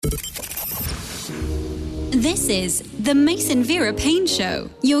This is the Mason Vera Payne Show,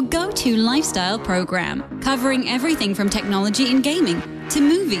 your go-to lifestyle program, covering everything from technology and gaming to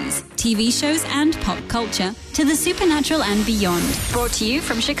movies, TV shows, and pop culture to the supernatural and beyond. Brought to you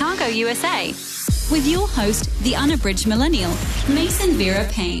from Chicago, USA, with your host, the unabridged millennial, Mason Vera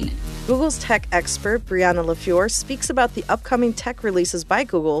Payne. Google's tech expert, Brianna LaFleur, speaks about the upcoming tech releases by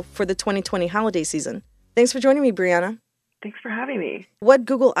Google for the 2020 holiday season. Thanks for joining me, Brianna. Thanks for having me. What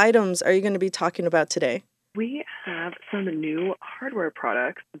Google items are you going to be talking about today? We have some new hardware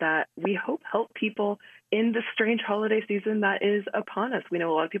products that we hope help people in the strange holiday season that is upon us. We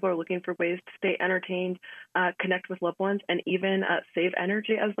know a lot of people are looking for ways to stay entertained, connect with loved ones, and even save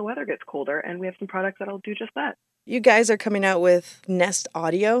energy as the weather gets colder. And we have some products that'll do just that. You guys are coming out with Nest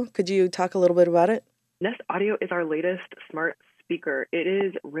Audio. Could you talk a little bit about it? Nest Audio is our latest smart speaker. It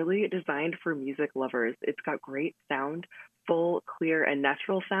is really designed for music lovers. It's got great sound, full, clear, and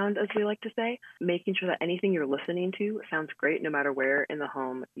natural sound, as we like to say, making sure that anything you're listening to sounds great no matter where in the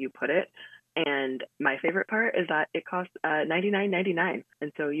home you put it. And my favorite part is that it costs $99.99.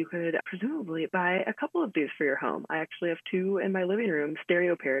 And so you could presumably buy a couple of these for your home. I actually have two in my living room,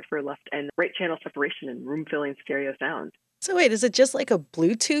 stereo paired for left and right channel separation and room-filling stereo sound. So wait, is it just like a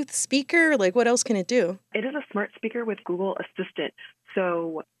Bluetooth speaker? Like, what else can it do? It is a smart speaker with Google Assistant.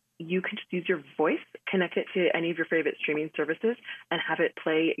 So you can just use your voice, connect it to any of your favorite streaming services, and have it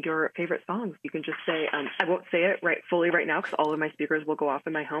play your favorite songs. You can just say, I won't say it fully right now because all of my speakers will go off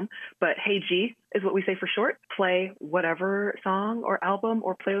in my home, but Hey G is what we say for short. Play whatever song or album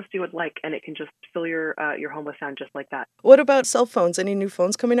or playlist you would like, and it can just fill your home with sound just like that. What about cell phones? Any new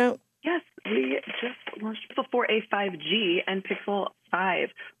phones coming out? Yes, we just launched Pixel 4a 5G and Pixel 5.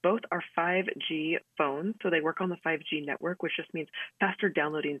 Both are 5G phones, so they work on the 5G network, which just means faster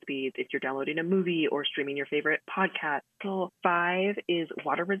downloading speeds if you're downloading a movie or streaming your favorite podcast. Pixel 5 is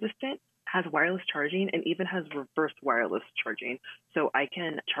water resistant, has wireless charging, and even has reverse wireless charging. So I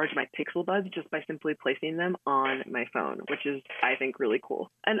can charge my Pixel Buds just by simply placing them on my phone, which is, I think, really cool.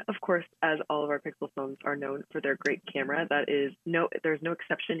 And of course, as all of our Pixel phones are known for their great camera, there's no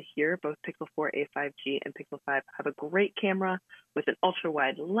exception here. Both Pixel 4a 5G and Pixel 5 have a great camera with an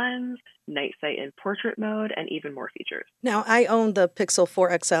ultra-wide lens, night sight in portrait mode, and even more features. Now, I own the Pixel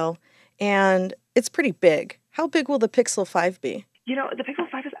 4 XL, and it's pretty big. How big will the Pixel 5 be? You know, the Pixel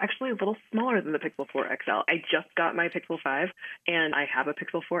 5 is actually a little smaller than the Pixel 4 XL. I just got my Pixel 5, and I have a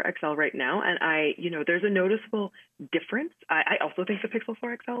Pixel 4 XL right now, and there's a noticeable difference. I also think the Pixel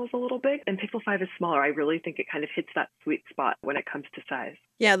 4 XL is a little big, and Pixel 5 is smaller. I really think it kind of hits that sweet spot when it comes to size.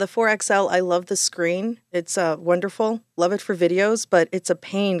 Yeah, the 4 XL, I love the screen. It's wonderful. Love it for videos, but it's a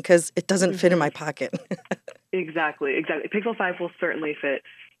pain because it doesn't fit in my pocket. Exactly. Pixel 5 will certainly fit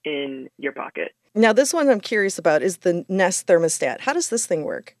in your pocket. Now, this one I'm curious about is the Nest thermostat. How does this thing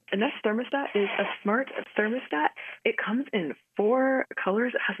work? A Nest thermostat is a smart thermostat. It comes in 4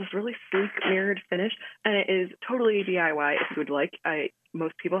 colors. It has this really sleek mirrored finish, and it is totally DIY if you would like.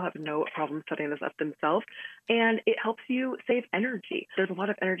 Most people have no problem setting this up themselves, and it helps you save energy. There's a lot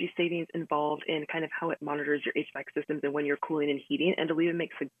of energy savings involved in kind of how it monitors your HVAC systems and when you're cooling and heating, and it'll even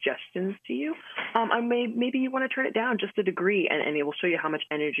make suggestions to you. Maybe you want to turn it down just a degree, and it will show you how much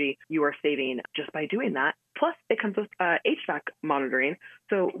energy you are saving just by doing that. Plus, it comes with HVAC monitoring,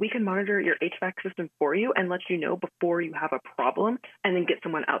 so we can monitor your HVAC system for you and let you know before you have a problem, and then get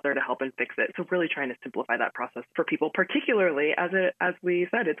someone out there to help and fix it. So really trying to simplify that process for people, particularly as we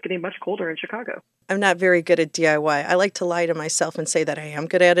said, it's getting much colder in Chicago. I'm not very good at DIY. I like to lie to myself and say that I am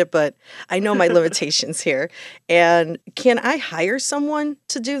good at it, but I know my limitations here. And can I hire someone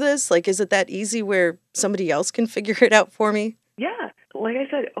to do this? Like, is it that easy where somebody else can figure it out for me? Yeah. Like I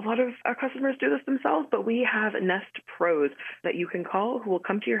said, a lot of our customers do this themselves, but we have Nest Pros that you can call who will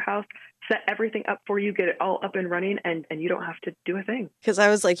come to your house, set everything up for you, get it all up and running, and you don't have to do a thing. Because I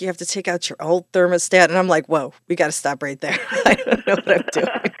was like, you have to take out your old thermostat, and I'm like, whoa, we got to stop right there. I don't know what I'm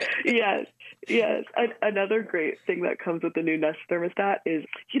doing. Yes. Another great thing that comes with the new Nest thermostat is,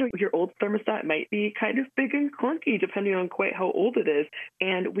 your old thermostat might be kind of big and clunky depending on quite how old it is.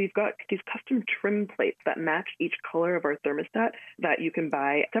 And we've got these custom trim plates that match each color of our thermostat that you can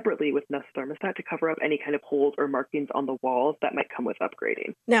buy separately with Nest thermostat to cover up any kind of holes or markings on the walls that might come with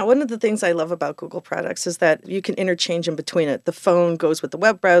upgrading. Now, one of the things I love about Google products is that you can interchange in between it. The phone goes with the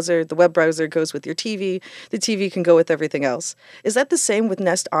web browser goes with your TV, the TV can go with everything else. Is that the same with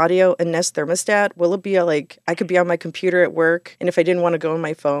Nest Audio and Nest thermostat? Will it be I could be on my computer at work, and if I didn't want to go on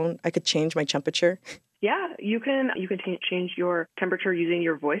my phone, I could change my temperature? Yeah, you can change your temperature using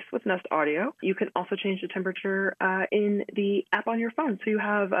your voice with Nest Audio. You can also change the temperature in the app on your phone, so you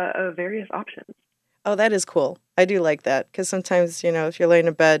have various options. Oh, that is cool. I do like that because sometimes, if you're laying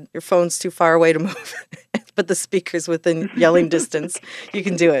in bed, your phone's too far away to move. but the speaker's within yelling distance, you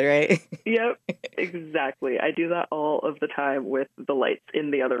can do it, right? Yep, exactly. I do that all of the time with the lights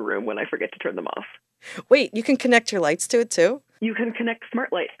in the other room when I forget to turn them off. Wait, you can connect your lights to it too? You can connect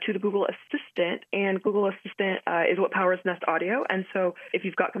smart lights to the Google Assistant, and Google Assistant is what powers Nest Audio. And so if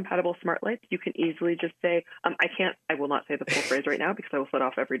you've got compatible smart lights, you can easily just say, I will not say the full phrase right now because I will set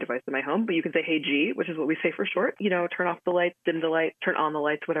off every device in my home, but you can say, hey G, which is what we say for short, turn off the lights, dim the lights, turn on the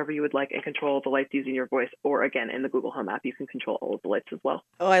lights, whatever you would like, and control the lights using your voice. Or again, in the Google Home app, you can control all of the lights as well.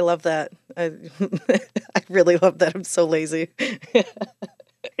 Oh, I love that. I really love that. I'm so lazy.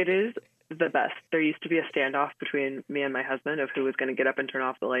 It is the best. There used to be a standoff between me and my husband of who was going to get up and turn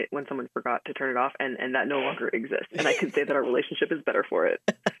off the light when someone forgot to turn it off, and that no longer exists. And I can say that our relationship is better for it.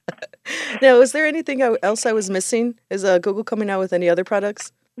 Now, is there anything else I was missing? Is Google coming out with any other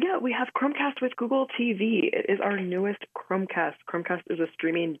products? Yeah, we have Chromecast with Google TV. It is our newest Chromecast. Chromecast is a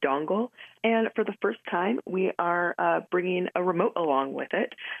streaming dongle, and for the first time, we are bringing a remote along with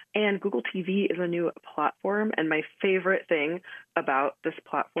it. And Google TV is a new platform, and my favorite thing about this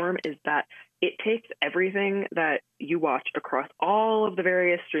platform is that it takes everything that you watch across all of the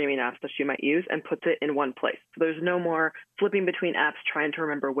various streaming apps that you might use and puts it in one place. So there's no more flipping between apps trying to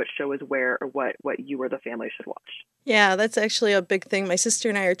remember which show is where or what you or the family should watch. Yeah, that's actually a big thing. My sister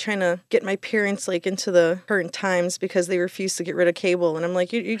and I are trying to get my parents into the current times because they refuse to get rid of cable. And I'm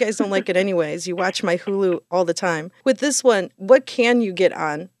like, you guys don't like it anyways. You watch my Hulu all the time. With this one, what can you get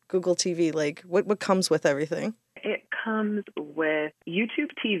on Google TV? What comes with everything? It comes with YouTube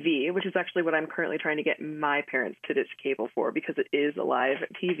TV, which is actually what I'm currently trying to get my parents to ditch cable for because it is a live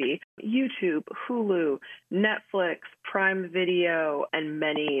TV. YouTube, Hulu, Netflix, Prime Video, and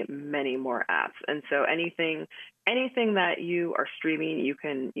many, many more apps. And so anything that you are streaming, you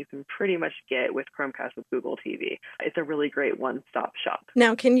can pretty much get with Chromecast with Google TV. It's a really great one-stop shop.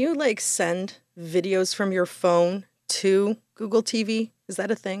 Now, can you send videos from your phone to Google TV? Is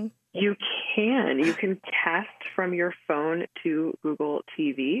that a thing? You can. You can cast from your phone to Google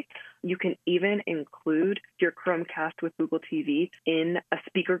TV. You can even include your Chromecast with Google TV in a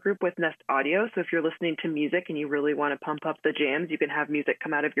speaker group with Nest Audio. So if you're listening to music and you really want to pump up the jams, you can have music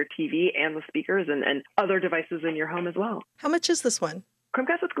come out of your TV and the speakers and other devices in your home as well. How much is this one?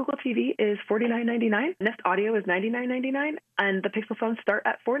 Chromecast with Google TV is $49.99. Nest Audio is $99.99. And the Pixel phones start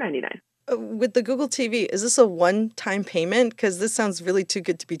at $499. With the Google TV, is this a one-time payment? Because this sounds really too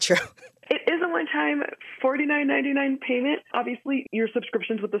good to be true. It is a one-time $49.99 payment. Obviously, your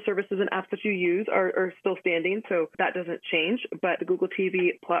subscriptions with the services and apps that you use are still standing, so that doesn't change. But the Google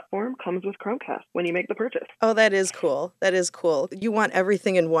TV platform comes with Chromecast when you make the purchase. Oh, that is cool. That is cool. You want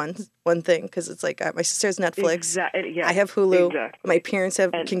everything in one thing because it's my sister's Netflix. Yeah, I have Hulu. Exactly. My parents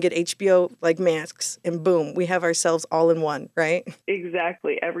can get HBO Max, and boom, we have ourselves all in one, right?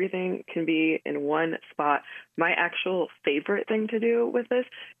 Exactly. Everything can be in one spot. My actual favorite thing to do with this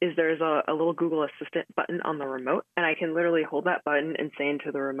is there's a little Google Assistant button on the remote, and I can literally hold that button and say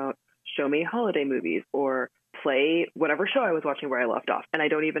into the remote, show me holiday movies or play whatever show I was watching where I left off. And I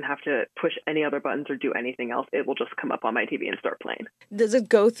don't even have to push any other buttons or do anything else. It will just come up on my TV and start playing. Does it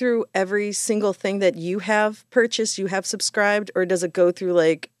go through every single thing that you have purchased, you have subscribed, or does it go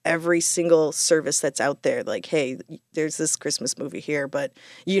through every single service that's out there? Hey, there's this Christmas movie here, but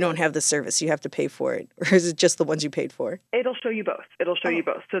you don't have the service. You have to pay for it. Or is it just the ones you paid for? It'll show you both. You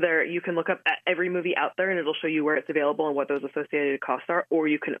both. So there you can look up at every movie out there and it'll show you where it's available and what those associated costs are. Or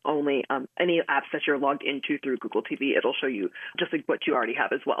you can only, any apps that you're logged into through Google TV, it'll show you just what you already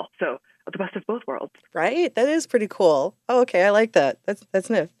have as well. So the best of both worlds. Right? That is pretty cool. Oh, okay. I like that. That's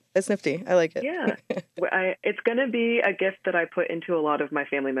nifty. I like it. Yeah. It's going to be a gift that I put into a lot of my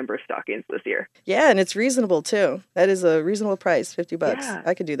family members' stockings this year. Yeah, and it's reasonable, too. That is a reasonable price, $50. Yeah.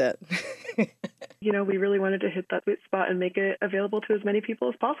 I could do that. We really wanted to hit that sweet spot and make it available to as many people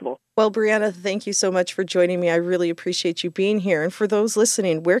as possible. Well, Brianna, thank you so much for joining me. I really appreciate you being here. And for those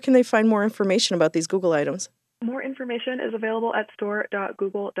listening, where can they find more information about these Google items? More information is available at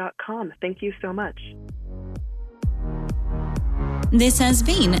store.google.com. Thank you so much. This has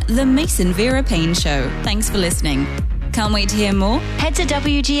been the Mason Vera Payne Show. Thanks for listening. Can't wait to hear more? Head to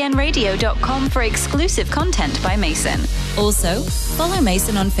WGNradio.com for exclusive content by Mason. Also, follow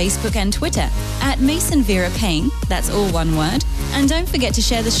Mason on Facebook and Twitter at Mason Vera Payne, that's all one word, and don't forget to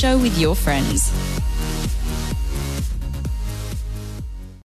share the show with your friends.